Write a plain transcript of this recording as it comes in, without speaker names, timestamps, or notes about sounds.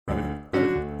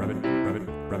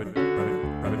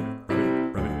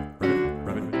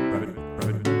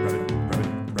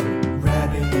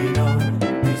Rabbiting on,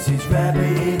 this is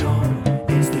Rabbiting on.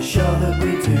 It's the show that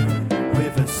we do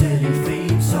with a silly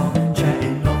theme song,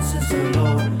 chatting nonsense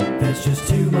galore. There's just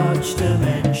too much to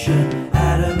mention.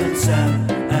 Adam and Sam,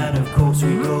 and of course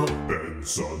we got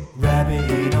Benson.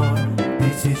 Rabbiting on,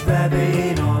 this is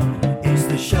Rabbiting on. It's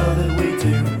the show that we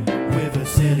do with a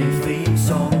silly theme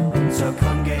song. So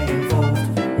come get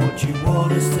involved. What you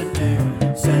want us to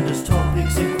do? Send us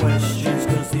topics and questions,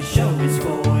 'cause this show is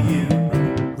for you.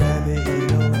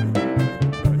 Rabbiting on.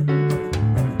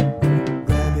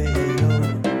 Rabbiting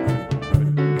on.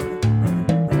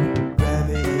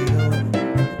 Rabbiting on.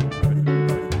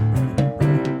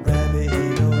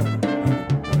 Rabbiting on.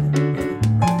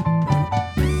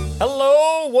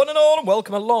 Hello, one and all, and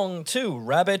welcome along to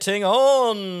Rabbiting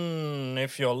On.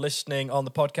 If you're listening on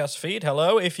the podcast feed,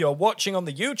 hello. If you're watching on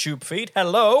the YouTube feed,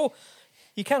 hello.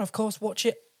 You can, of course, watch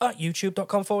it at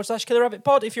youtube.com/Killer Rabbit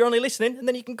Pod if you're only listening, and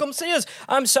then you can come see us.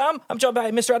 I'm Sam. I'm joined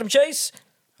by Mr. Adam Chase.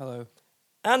 Hello.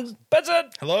 And Benson.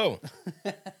 Hello.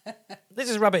 This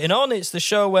is Rabbiting On. It's the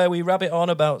show where we rabbit on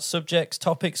about subjects,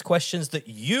 topics, questions that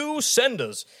you send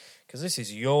us, because this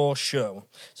is your show.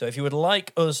 So if you would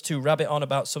like us to rabbit on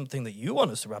about something that you want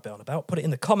us to rabbit on about, put it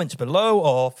in the comments below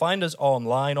or find us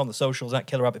online on the socials at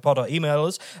Killer Rabbit Pod or email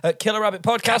us at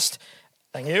killerrabbitpodcast,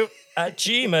 thank you, at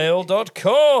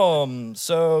gmail.com.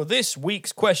 So this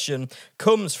week's question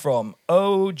comes from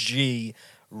OG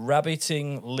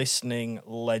rabbiting listening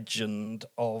legend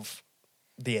of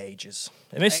the ages,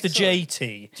 Mr. Excellent.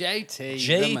 JT. JT.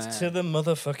 J the man. to the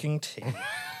motherfucking T.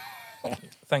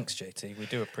 Thanks, JT. We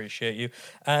do appreciate you.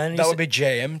 And That would be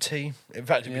JMT. In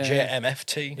fact, it'd be Yeah.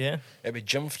 JMFT. yeah. It'd be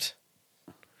Jumped.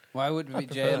 Why would it be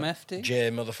prefer JMFT? J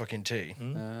motherfucking T.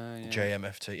 Yeah.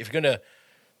 JMFT. If you're going to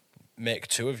make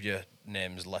two of your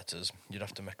names letters, you'd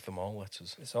have to make them all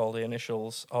letters. It's all the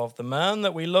initials of the man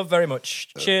that we love very much.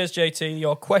 Cheers, JT.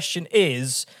 Your question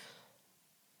is.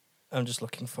 I'm just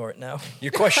looking for it now.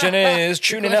 Your question is,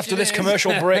 tune in after this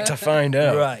commercial break to find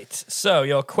out. Right. So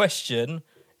your question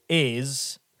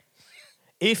is,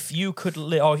 if you could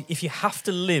live, or if you have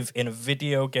to live in a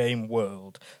video game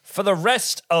world for the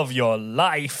rest of your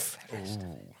life,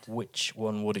 which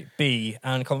one would it be?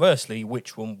 And conversely,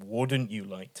 which one wouldn't you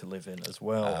like to live in as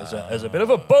well? As a bit of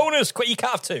a bonus, you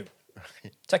can't have two.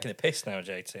 Taking the piss now,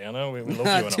 JT. I know we love you.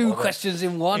 and Two all that. questions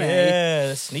in one, eh?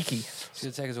 Yeah, sneaky. It's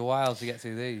going to take us a while to get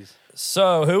through these.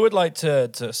 So, who would like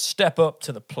to step up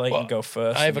to the plate and go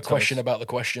first? I have a and tell question us- about the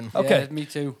question. Okay. Yeah, me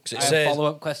too. So I it have says-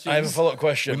 follow-up questions. I have a follow-up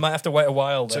question. We might have to wait a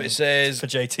while So then it says- for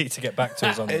JT to get back to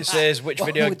us on It this. says which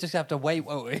video... We'll just have to wait,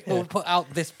 won't we? We'll put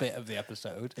out this bit of the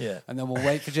episode, Yeah. and then we'll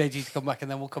wait for JG to come back, and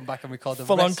then we'll come back and record the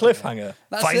Full-on rest of it. cliffhanger.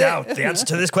 That's Find it. out the answer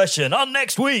to this question on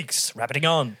next week's Rabbiting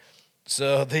On.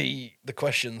 So the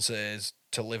question says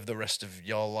to live the rest of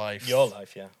your life... Your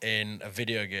life, yeah. in a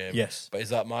video game. Yes. But is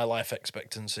that my life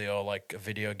expectancy or like a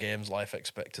video game's life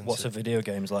expectancy? What's a video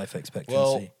game's life expectancy?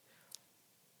 Well,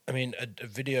 I mean, a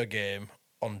video game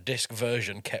on disc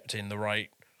version kept in the right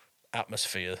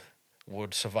atmosphere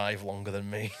would survive longer than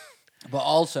me. But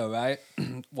also, right,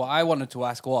 what I wanted to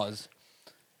ask was,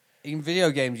 in video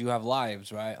games you have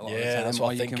lives, right? A lot of the time, that's or what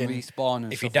I'm you can thinking. respawn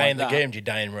and If you stuff die like in the that. game, you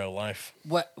die in real life.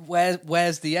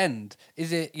 Where's the end?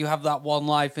 Is it you have that one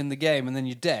life in the game and then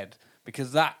you're dead?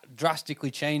 Because that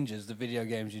drastically changes the video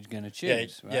games you're going to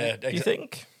choose, right? Yeah. Do you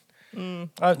think?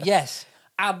 Yes,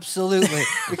 absolutely.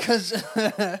 Because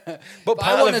But but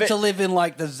part I of wanted it- to live in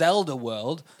like the Zelda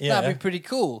world. Yeah. That'd be pretty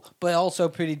cool, but also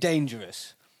pretty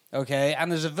dangerous. Okay, and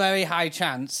there's a very high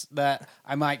chance that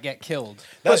I might get killed.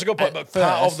 That's a good point. at But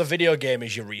part first- of the video game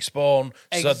is you respawn.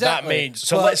 So that Exactly. means.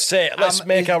 So But let's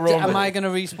make our own. Am rule. I going to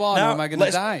respawn Now, or am I going to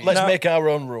Let's die? let's Now- make our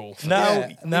own rule. Now,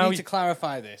 we need to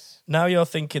clarify this. now you're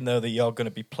thinking though that you're going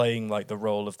to be playing like the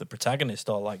role of the protagonist,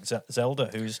 or like Zelda,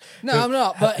 No, I'm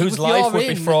not. But whose if life you're would be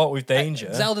in- fraught with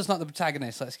danger. Zelda's not the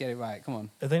protagonist. Let's get it right. Come on.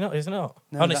 Are they not? Is it not?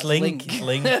 No, Oh, and it's that's Link.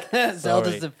 Link. Link. Zelda's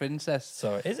Sorry. the princess.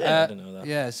 Sorry, is it? I didn't know that.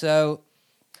 Yeah. So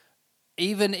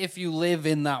even if you live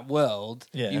in that world,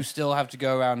 Yeah. you still have to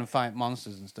go around and fight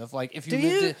monsters and stuff. Like if you Do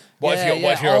lived you? it- What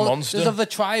if you're a monster? There's other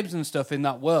tribes and stuff in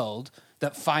that world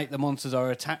that fight the monsters or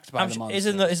are attacked by the monsters.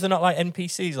 Is there not like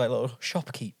NPCs, like little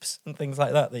shopkeepers and things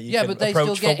like that you Yeah, can but they still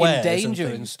approach for get in wares danger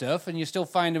and things? stuff, and you still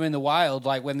find them in the wild,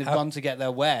 like when they've gone to get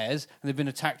their wares and they've been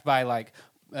attacked by like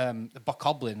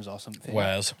bokoblins or something.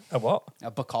 Where's A what?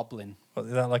 A bokoblin. What,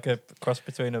 is that like a cross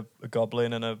between a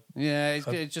goblin and a... Yeah,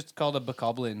 it's just called a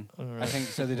bokoblin. I think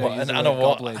so. They don't What? use the I know word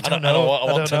what. goblin. I don't know what.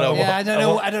 I want to know. Yeah, I don't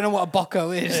know. I don't know what a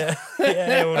bocco is.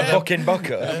 yeah, A bucking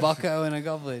bucker. A bocco and a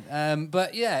goblin.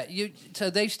 But yeah, so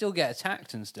they still get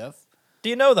attacked and stuff. Do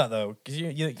you know that though? 'Cause you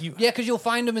Yeah, because you'll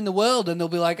find them in the world and they'll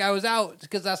be like, I was out,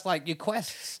 because that's like your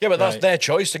quests. Yeah, but that's Right. their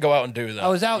choice to go out and do that. I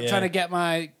was out Yeah. trying to get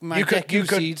my You could- Deku you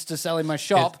could- seeds to sell in my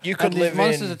shop. you could and these live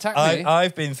monsters in- attack me.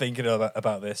 I've been thinking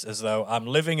about this as though I'm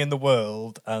living in the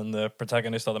world and the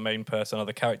protagonist or the main person or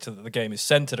the character that the game is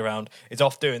centered around is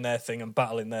off doing their thing and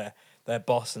battling their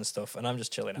boss and stuff, and I'm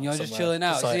just chilling out. You're just somewhere. chilling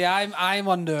out. Just like- See, I'm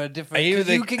under a different. Are you 'cause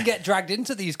the- you can get dragged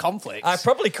into these conflicts. I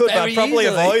probably could, but very I'd probably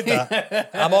easily. avoid that.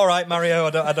 I'm all right, Mario.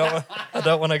 I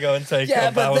don't want to go and take Yeah,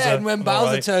 on but Bowser. then when I'm all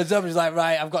Bowser right. turns up, he's like,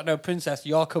 "Right, I've got no princess.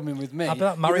 You're coming with me." I bet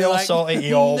You'd be Mario will like, sort it.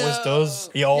 He always "No." does.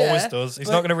 He always Yeah, does. He's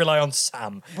but- not going to rely on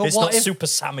Sam. but It's what not if- Super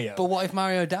Samio. But what if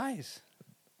Mario dies?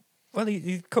 Well,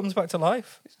 he comes back to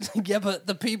life. Yeah, but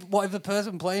the people. What if the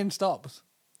person playing stops?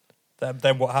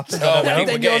 Then what happens? Oh, I don't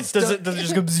then know. you're Does stuck. it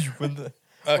just go? bzzz when the-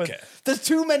 Okay. There's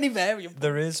too many variables.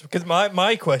 There is, because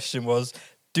my question was,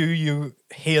 do you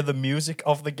hear the music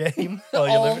of the game while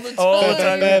you're All living- the all the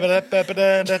time.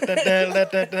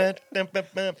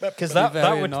 Because that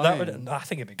very would annoying. I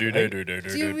think it'd be great.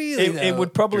 Do you really? It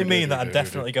would probably mean that I'm do.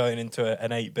 definitely going into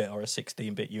an 8-bit or a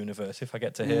 16-bit universe if I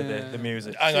get to hear the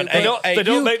music. Hang on, They don't, they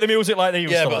don't you- make the music like they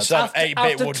used Yeah, to. but lads. Sam, After, 8-bit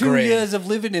after would 2 green. years of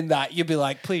living in that, you'd be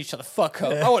like, "Please shut the fuck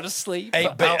up. I want to sleep.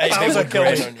 8-bit Bowser would killed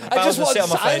green me. on you. I just Bowser, want sit on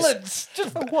my face. silence.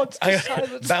 Just want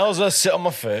silence." Bowser, sit on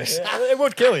my face. It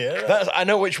would kill you. I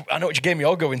know which game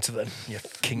you're going to then. You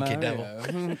kinky devil.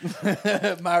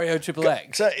 Mario Triple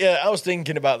X. So yeah, I was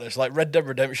thinking about this. Like Red Dead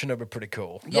Redemption would be pretty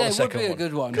cool. Not Yeah, the it would second be a one.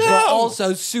 good one, but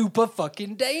also super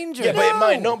fucking dangerous. Yeah, but it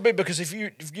might not be because if you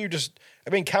just, I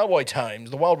mean, cowboy times,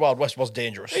 the Wild Wild West was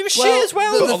dangerous. It was Well, shit as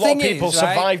well. But the a lot thing of people is,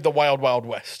 right? survived the Wild Wild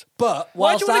West. But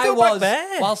Why do whilst you wanna I go back was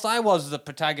there? whilst I was the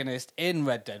protagonist in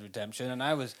Red Dead Redemption and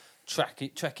I was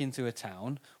trekking through a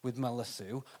town with my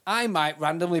lasso, I might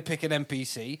randomly pick an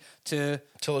NPC to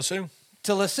Tillasu.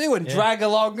 lasso and drag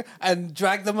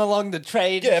them along the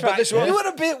trade. Yeah, but track. this one- you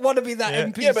want to be that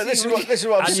NPC. Yeah, but this is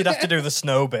what I'm And saying. you'd have to do the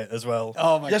snow bit as well.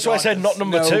 Oh my That's god! why I said the not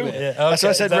number snow 2. bit. Yeah, That's why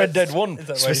I okay, said Red that's- Dead 1 is that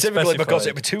where you specifically because specified?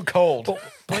 it'd be too cold.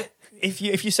 But if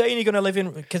you're saying you're going to live in,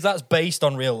 because that's based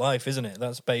on real life, isn't it?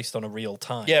 That's based on a real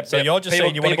time. Yeah, So yeah, you're just people-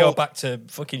 saying you want to go people- back to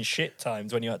fucking shit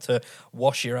times when you had to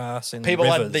wash your ass in People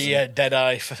rivers. had the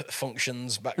Deadeye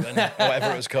functions back then,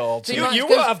 whatever it was called. See, You, Max, you 'cause-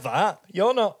 won't have that.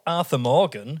 You're not Arthur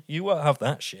Morgan. You won't have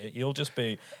that shit. You'll just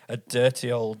be a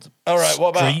dirty old All right, what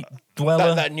about street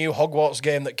dweller. that new Hogwarts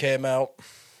game that came out?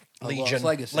 Legion.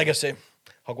 Legacy.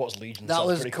 Hogwarts Legion. That sounds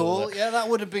was pretty cool. that. Yeah, that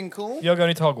would have been cool. You're going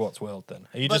into Hogwarts World then?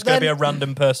 Are you But just going to be a then-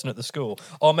 random person at the school,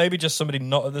 or maybe just somebody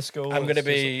not at the school? I'm gonna It's just-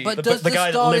 be- But the, does the the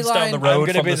guy that lives down the storyline- road I'm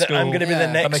gonna from be the the- school. I'm gonna be the Yeah.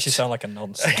 That next. makes you sound like a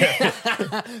nonce.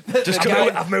 Just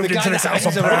I've moved into this house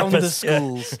on around the purpose. Yeah.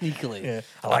 school sneakily. Yeah.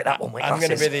 I like that one with I'm going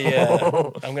to glasses. be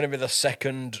the I'm going to be the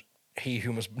second he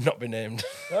who must not be named.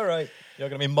 All right, you're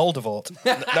going to be Moldavort.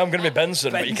 No, I'm going to be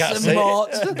Benson, but you can't Benson say Mort.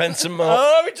 it. Benson Mort.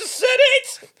 Oh, we just said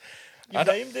it. You I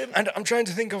don't- named him. And I'm trying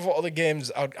to think of what other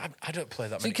games. I don't play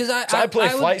that many. 'cause So I play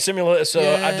would- Flight Simulator, so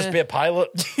Yeah. I'd just be a pilot.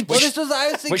 Well, this was I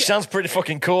was thinking. Which sounds pretty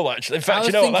fucking cool, actually. In I fact, was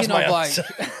you know what? That's thinking my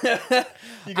of answer.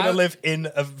 You're going to I- live in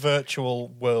a virtual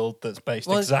world that's based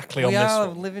well, exactly we on this are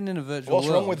one. living in a virtual What's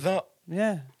world. wrong with that?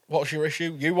 Yeah, What's your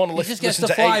issue? You want to he just gets listen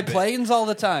to to fly 8-bit. planes all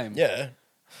the time. Yeah.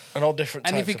 And all different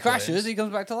and types if he of crashes, planes. he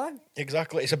comes back to life.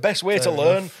 Exactly. It's the best way to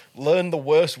learn. Learn the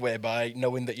worst way by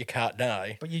knowing that you can't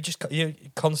die. But you're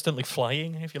constantly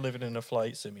flying if you're living in a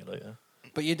flight simulator.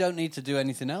 But you don't need to do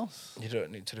anything else. You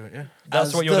don't need to do it, yeah. That's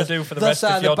As what you want the- to do for the thus rest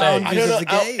of are the your day. boundaries. I don't know. of the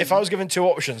game. If I was given 2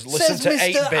 options, listen Says to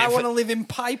Mister, 8-bit. I want to live in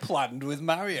Pipeland with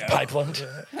Mario. Pipeland.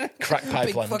 Crack Big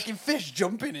Pipeland. fucking fish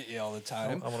jumping at you all the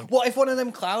time. I wanna- What if one of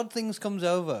them cloud things comes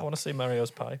over? I want to see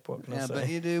Mario's pipe. What can I Yeah, say? but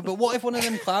you do. But what if one of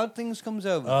them cloud things comes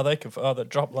over? Oh, they can. Oh, the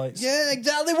drop lights. Yeah,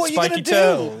 exactly. What are you going to Spiky do?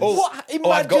 turtles. What?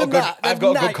 Imagine I've got a good. that. I've got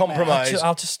a good Nightmare. compromise.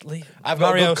 I'll just leave. I've got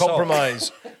Mario, a good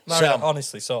compromise. Mario, Sam,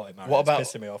 honestly, sorry, Mario. what It's about-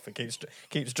 pissing me off? It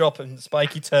keeps dropping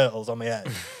spiky turtles on my head,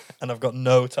 and I've got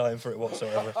no time for it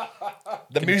whatsoever.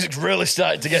 the music's really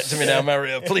starting to get to me now,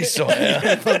 Mario. Please sort it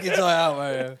out. Fucking toy out,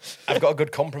 Mario. I've got a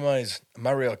good compromise.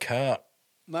 Mario Kart.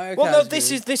 Mario Well, no, Kart's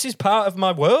good. this is part of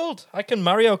my world. I can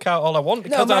Mario Kart all I want No,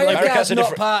 because I Mario live. Mario Kart's Kart's a not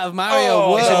different- part of Mario Oh,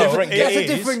 World. it's a different That's game. a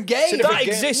different It's a game. different That game.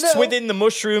 exists No. within the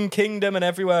Mushroom Kingdom and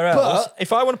everywhere else. But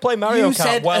if I want to play Mario You Kart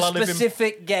said while a I live in,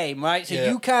 specific game, right? So Yeah.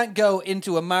 you can't go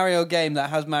into a Mario game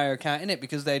that has Mario Kart in it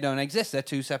because they don't exist. They're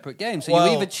 2 separate games. So Well-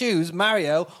 you either choose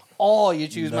Mario or you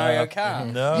choose Mario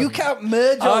Kart. No. You can't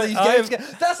merge all these I've- games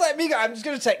together. That's like me going, I'm just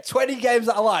going to take 20 games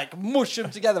that I like, mush them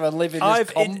together and live in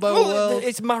this combo world.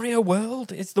 It's Mario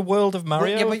World. It's the world of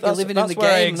Mario. yeah, but you're That's- living in that's the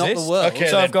where I game, not the exist. world. Okay,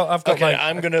 so then. I've got okay, my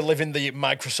I'm going to live in the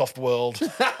Microsoft world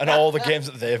and all the games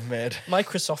that they've made.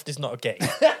 Microsoft is not a game.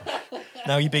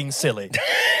 Now you're being silly.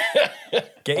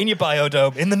 Get in your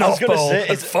biodome in the I was North gonna Pole say,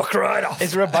 and fuck right off.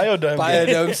 Is there a biodome? game?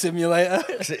 Biodome simulator.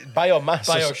 Is it biomass?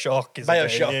 or Bioshock is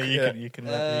Bioshock, a game. yeah. You can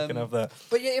have that.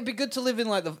 But yeah, it'd be good to live in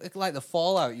like the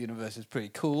Fallout universe. Is pretty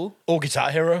cool. Or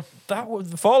Guitar Hero?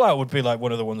 The Fallout would be like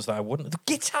one of the ones that I wouldn't. The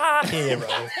Guitar Hero.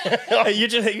 you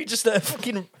just a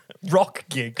fucking rock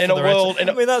gig In for a the rest world- of-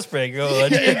 I mean, that's pretty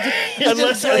good.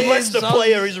 unless the songs.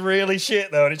 player is really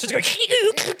shit though, and it's just going.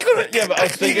 Yeah, but I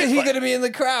was Is thinking. he going to be in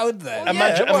the crowd then?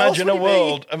 Imagine, what else imagine would a it be?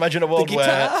 world. Imagine a world where.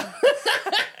 Guitar.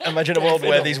 Imagine a world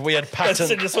where these weird Sid patterns.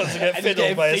 just wants to get And he's fiddled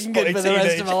getting by a fingered spotty for the rest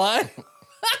of teenager. my life.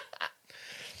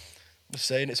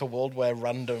 Saying it's a world where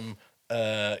random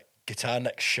guitar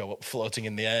necks show up floating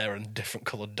in the air and different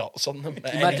coloured dots on them.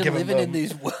 At any Imagine given living in moment.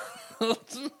 these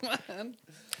worlds, man.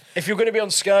 If you're going to be on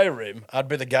Skyrim, I'd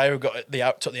be the guy who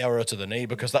took the arrow to the knee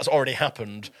because that's already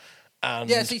happened. And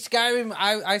Yeah, see, Skyrim,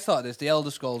 I thought this, the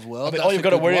Elder Scrolls world. I mean, that's all you've a got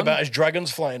to good worry one. about is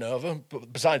dragons flying over.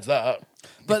 But besides that,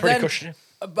 But you're pretty then, cushy.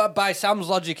 But by Sam's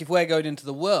logic, if we're going into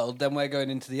the world, then we're going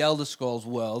into the Elder Scrolls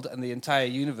world and the entire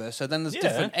universe. So then there's Yeah.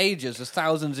 different ages. There's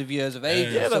thousands of years of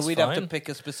ages. Yeah, so that's we'd have to fine. pick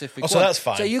a specific. Oh, so one. that's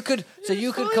fine. So you could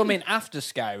come in after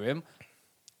Skyrim,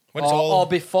 When it's all, or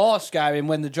before Skyrim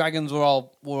when the dragons were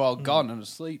all gone and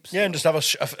asleep. yeah, and just have a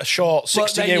short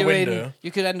But then 60-year you're window.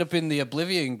 you could end up in the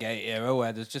Oblivion Gate era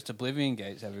where there's just Oblivion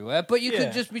Gates everywhere. But you Yeah.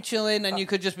 could just be chilling and you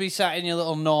could just be sat in your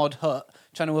little Nord hut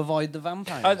trying to avoid the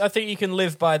vampires. I think you can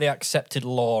live by the accepted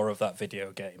law of that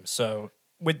video game. So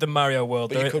with the Mario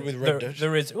world, But you could with Red Dead.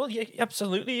 there is. Well, yeah,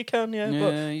 absolutely you can. Yeah, Yeah,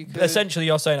 but you could. essentially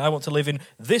you're saying I want to live in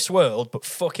this world, but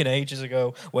fucking ages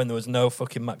ago when there was no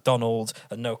fucking McDonald's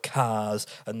and no cars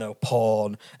and no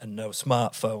porn and no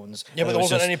smartphones. Yeah, but and there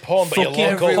was wasn't just any porn, but your fucking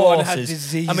local- Everyone had horses.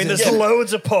 diseases. I mean, there's Yeah.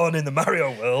 loads of porn in the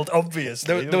Mario world,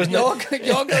 obviously. There was no-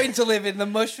 You're going to live in the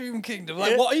Mushroom Kingdom.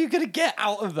 Like, Yeah. what are you going to get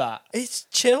out of that? It's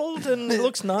chilled and it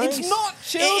looks nice. It's not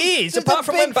chilled. It is. There's Apart a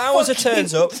from when big Bowser fucking-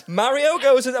 turns up, Mario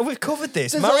goes and we've covered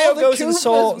this. There's Mario all the goes and Koopas,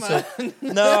 sorts man. it.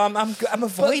 No, I'm But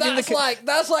avoiding that's the.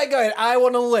 that's like going, I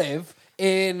want to live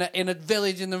in a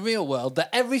village in the real world that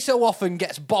every so often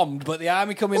gets bombed, but the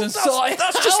army come in and that's- sort it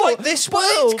that's just out. like this But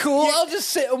world. It's cool. You- I'll just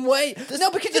sit and wait.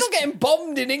 No, because you're not getting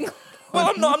bombed in England. Well,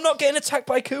 I'm not getting attacked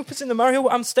by Koopas in the Mario.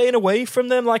 I'm staying away from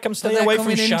them, like I'm staying they're away from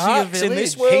coming into your sharks in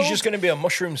this village. world. He's just going to be a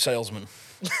mushroom salesman.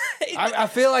 I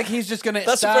feel like he's just going to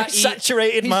That's a very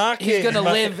saturated market. He's going to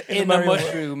live in the in a Mario world.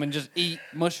 mushroom and just eat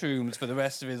mushrooms for the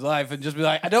rest of his life and just be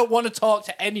like, I don't want to talk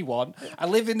to anyone. I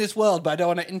live in this world, but I don't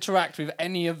want to interact with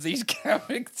any of these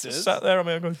characters. Sat there, I'm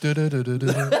going.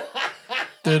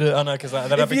 I know, because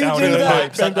then I'd If be you down do in the that,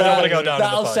 pipes. I don't want to go down in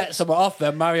that'll the set pipes. someone off.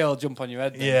 Then Mario will jump on your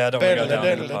head. Then. Yeah, I don't want to go down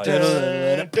in the pipes.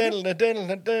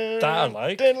 That I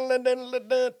like.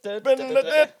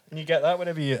 And you get that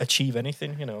whenever you achieve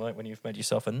anything, like when you've made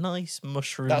yourself a nice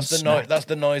mushroom That's the snack. noise. That's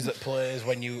the noise that plays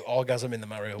when you orgasm in the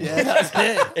Mario world. Yeah, that's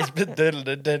it. It's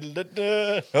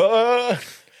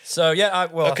So, yeah, I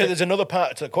okay. think- There's another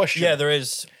part to the question. yeah, there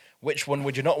is. Which one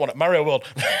would you not want at Mario World?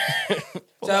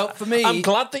 So for me, I'm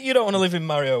glad that you don't want to live in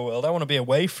Mario World. I want to be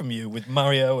away from you with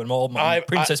Mario and all my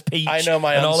Princess Peach I know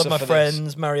my and all of answer my for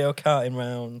friends Mario karting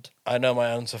round. I know my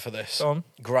answer for this. Go on.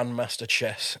 Grandmaster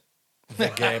Chess, the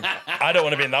game. I don't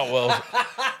want to be in that world.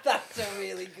 that's a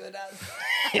really good answer.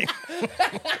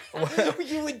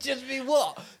 You would just be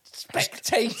what?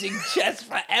 Spectating chess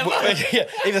forever. Yeah,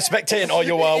 either spectating or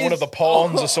you are one of the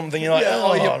pawns or something. You're like,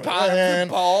 Oh, you're part man. of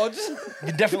the board.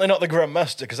 You're definitely not the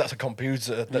Grandmaster because that's a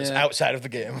computer that's Yeah. outside of the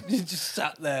game. You just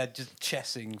sat there, just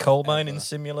chessing. Coal forever. mining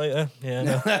simulator. Yeah,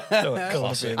 no. Don't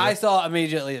want to be in I there. thought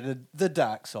immediately the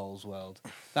Dark Souls world.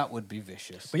 That would be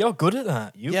vicious. But you're good at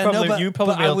that. You Yeah, probably, but, you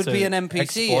probably but be I able would to be an NPC,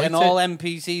 exploit and all it.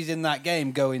 NPCs in that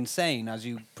game go insane as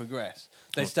you progress.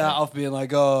 They start off being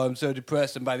like, "Oh, I'm so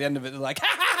depressed," and by the end of it, they're like,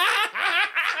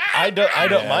 I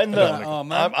don't mind though. Oh,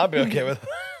 man. I'd be okay with.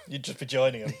 You'd just be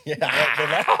joining them. Yeah.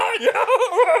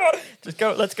 Just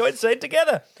go. Let's go insane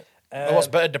together. Well, what's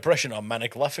better, depression or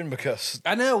manic laughing? Because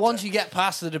I know once you get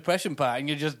past the depression part and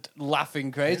you're just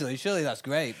laughing crazily, surely that's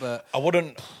great. But I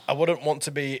wouldn't want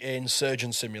to be in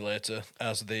Surgeon Simulator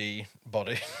as the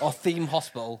body. or Theme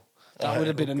Hospital, that would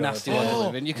have been a nasty one to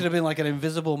live in. You could have been like an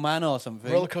invisible man or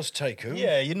something. Rollercoaster Tycoon.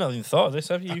 Yeah, you've not even thought of this,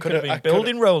 have you? You could have I been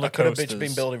building roller I could have coasters.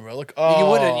 been building roller. You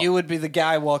Oh. wouldn't. You would be the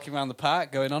guy walking around the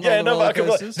park going on. Yeah, all the no, but roller I could be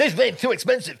like, coasters. this vape's too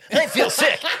expensive. I feel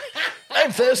sick.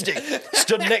 I'm thirsty.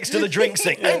 Stood next to the drink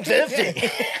sink. I'm thirsty.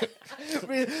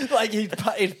 Like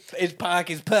his park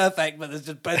is perfect, but there's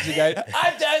just Benji going,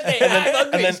 I'm thirsty, I'm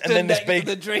hungry. And then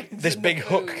Stood this big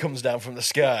hook comes down from the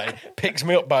sky, picks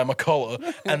me up by my collar,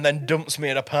 and then dumps me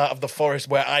in a part of the forest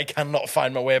where I cannot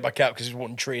find my way back out because there's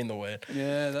one tree in the way.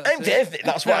 Yeah, that's I'm it. thirsty.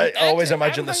 That's what I always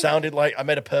imagined they sounded like. I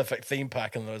made a perfect theme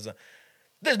park, and there was a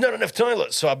There's not enough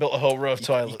toilets, so I built a whole row of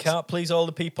toilets. You can't please all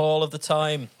the people all of the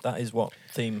time. That is what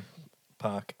Theme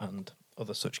Park and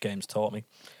other such games taught me.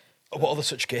 What other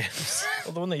such games?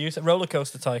 Well, the one that you said, Roller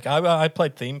Coaster Tycoon. I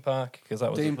played Theme Park because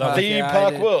that was Theme that was- Park, Theme yeah, I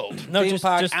Park did. World. No, Theme just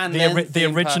Park just and the then the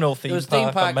Theme original Park. Theme There was Park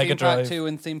Theme Park, on Mega Theme Park Drive. 2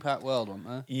 and Theme Park World, wasn't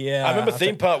there? Yeah, I remember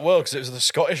Theme Park World because it was the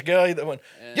Scottish guy that went,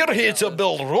 "You're here to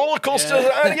build roller coasters,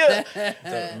 aren't you?" I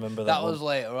don't remember That one. was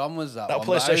later on, was that That one?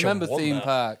 But I PlayStation remember won Theme that.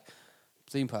 Park.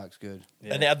 Theme Park's good.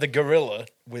 Yeah. And it had the gorilla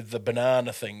with the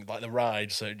banana thing, like the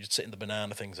ride. So you'd sit in the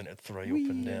banana things and it'd throw you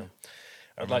up and down.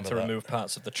 I I'd like to remember that. remove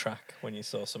parts of the track when you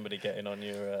saw somebody getting on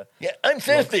your. Yeah, I'm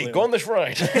thirsty. Lovely. Go on this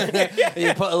ride.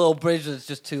 You put a little bridge that's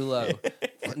just too low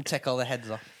and take all the heads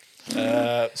off.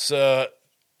 So,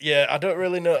 yeah, I don't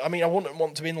really know. I mean, I wouldn't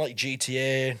want to be in like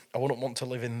GTA. I wouldn't want to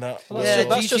live in that. Well, Yeah,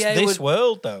 that's just GTA this would-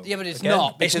 world, though. Yeah, but it's Again,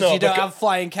 not because not, you don't because- have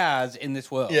flying cars in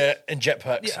this world. Yeah, and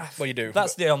jetpacks. Yeah, Well, you do.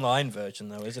 That's the online version,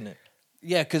 though, isn't it?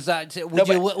 Yeah, because that No,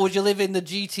 would you live in the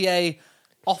GTA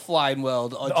offline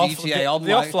world or The off- GTA the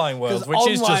online? offline world, 'Cause which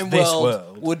is just online this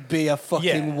world. would be a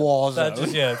fucking war zone. That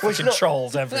just, yeah, fucking not-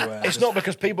 trolls everywhere. It's not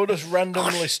because people just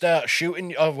randomly start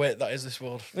shooting. Oh, wait, that is this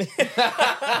world.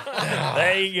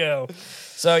 There you go.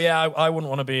 So yeah, I wouldn't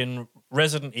want to be in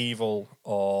Resident Evil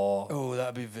or Oh,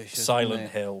 that'd be vicious. Silent wouldn't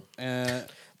Hill. it?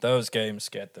 Those games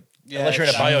scared the Unless you're in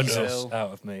a Silent biodome. Hill.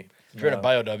 out of me. If you're in a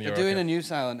biodome, They're you're doing okay. a new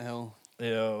Silent Hill.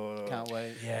 Yeah, Can't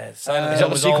wait. yeah. Silent Is Hill that the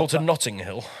was sequel all, to Notting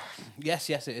Hill? Yes,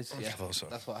 it is. Yeah. thought so.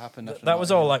 That's what happened. After that was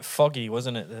Notting all Hill. like foggy,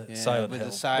 wasn't it? The Yeah, Silent with Hill,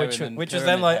 the siren and which was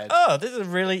then Pyramid like, Head. oh, this is a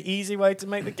really easy way to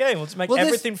make the game. We'll just make Well, this-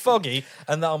 everything foggy,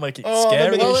 and that'll make it Oh, scary.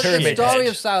 let me Well, the Pyramid story Head.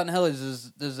 of Silent Hill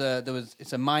is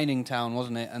it's a mining town,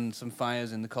 wasn't it? And some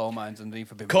fires in the coal mines underneath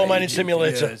have been Coal mining raging for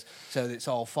simulator. years, so it's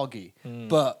all foggy. Hmm.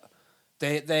 But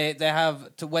they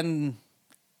have to when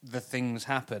the things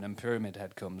happen and Pyramid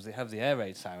Head comes, they have the air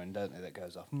raid siren, don't they? That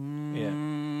goes off,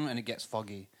 and it gets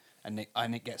foggy and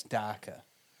it gets darker.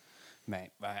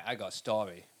 Mate, right? I got a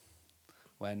story.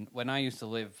 When I used to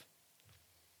live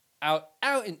out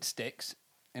in sticks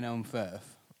in Home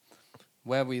Firth,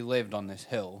 where we lived on this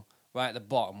hill, right at the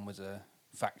bottom was a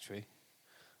factory,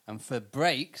 and for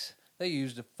breaks they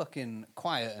used a fucking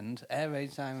quietened air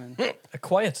raid siren. A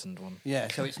quietened one. Yeah,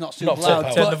 so it's not Not super full loud,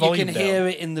 power. Turn the but you volume can down. hear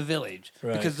it in the village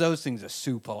Right. because those things are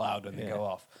super loud when they Yeah. go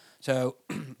off. So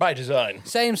By design.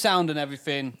 same sound and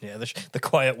everything. Yeah, the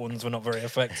quiet ones were not very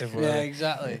effective. Were Yeah, they?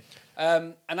 exactly.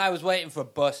 And I was waiting for a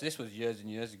bus. This was years and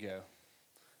years ago.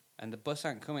 And the bus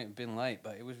hadn't come. It had been late,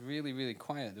 but it was really, really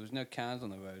quiet. There was no cars on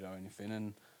the road or anything.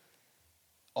 And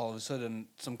all of a sudden,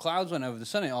 some clouds went over the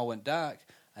sun. It all went dark.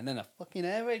 And then a fucking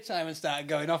air raid siren started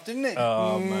going off, didn't it?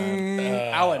 Oh,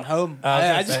 man. I went home. I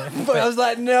I was gonna just, say- I was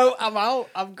like, no, I'm out.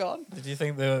 I'm gone. Did you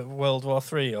think the World War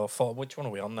III or IV? Which one are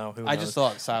we on now? Who I knows? just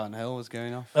thought Silent Hill was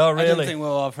going off. Oh, I didn't really? think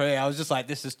World War Three. I was just like,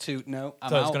 this is too. No, I'm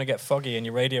thought it was out. going to get foggy and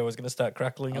your radio was going to start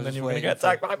crackling, I and was then you just were going to waiting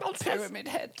get attacked for by monsters. Pyramid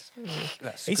Head.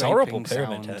 That He's scraping horrible,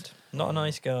 Pyramid sound. Head. Not a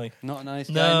nice guy. Not a nice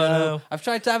guy. No. No. I've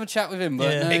tried to have a chat with him, but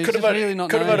Yeah. no, He he's could have just had- really not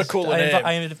could have nice. had a cooler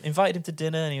I name. invited him to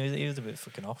dinner, and he was a bit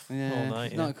fucking off all Yeah,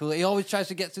 night. he's not cool. He always tries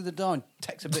to get through the door and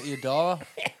takes a bit of your door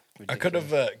off. I could have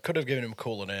given him a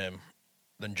cooler name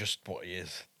than just what he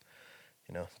is.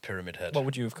 You know, Pyramid Head. What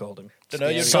would you have called him? Dunno,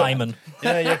 you've got- Simon.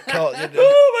 Yeah, you call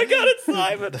Oh my God, it's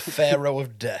Simon. the Pharaoh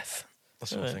of Death or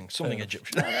something, Right, something fair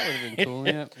Egyptian. That would have been cool.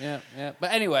 Yeah.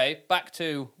 But anyway, back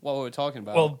to what we were talking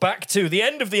about. Well, back to the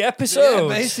end of the episode.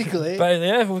 Yeah, basically. But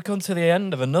yeah, we've come to the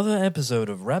end of another episode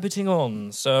of Rabbiting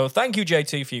On. So thank you,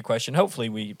 JT, for your question. Hopefully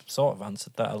we sort of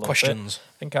answered that a little Questions. bit.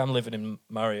 I think I'm living in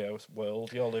Mario's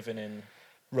world. You're living in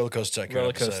Rollercoaster Tycoon.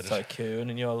 Rollercoaster episode. Tycoon,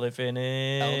 and you're living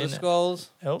in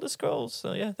Elder Scrolls.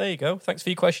 So yeah, there you go. Thanks for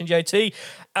your question, JT.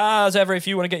 As ever, if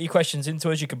you want to get your questions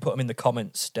into us, you can put them in the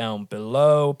comments down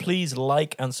below. Please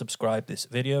like and subscribe this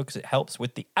video because it helps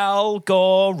with the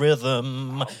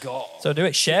algorithm. So do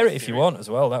it. Share it if you want as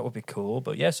well. That would be cool.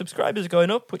 But yeah, subscribers are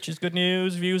going up, which is good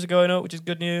news. Views are going up, which is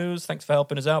good news. Thanks for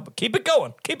helping us out. But keep it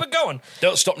going. Keep it going.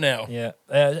 Don't stop now. Yeah.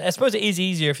 I suppose it is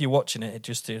easier if you're watching it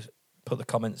just to put the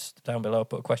comments down below,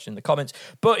 put a question in the comments.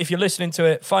 But if you're listening to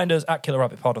it, find us at Killer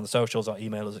Rabbit Pod on the socials or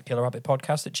email us at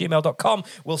killerrabbitpodcast@gmail.com.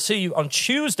 We'll see you on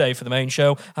Tuesday for the main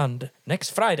show and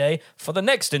next Friday for the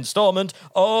next installment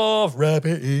of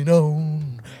Rabbiting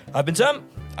On. I've been Sam.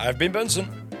 I've been Benson.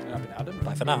 I've been Adam.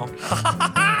 Bye for now.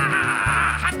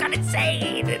 I've got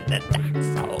insane in the Dark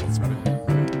Souls.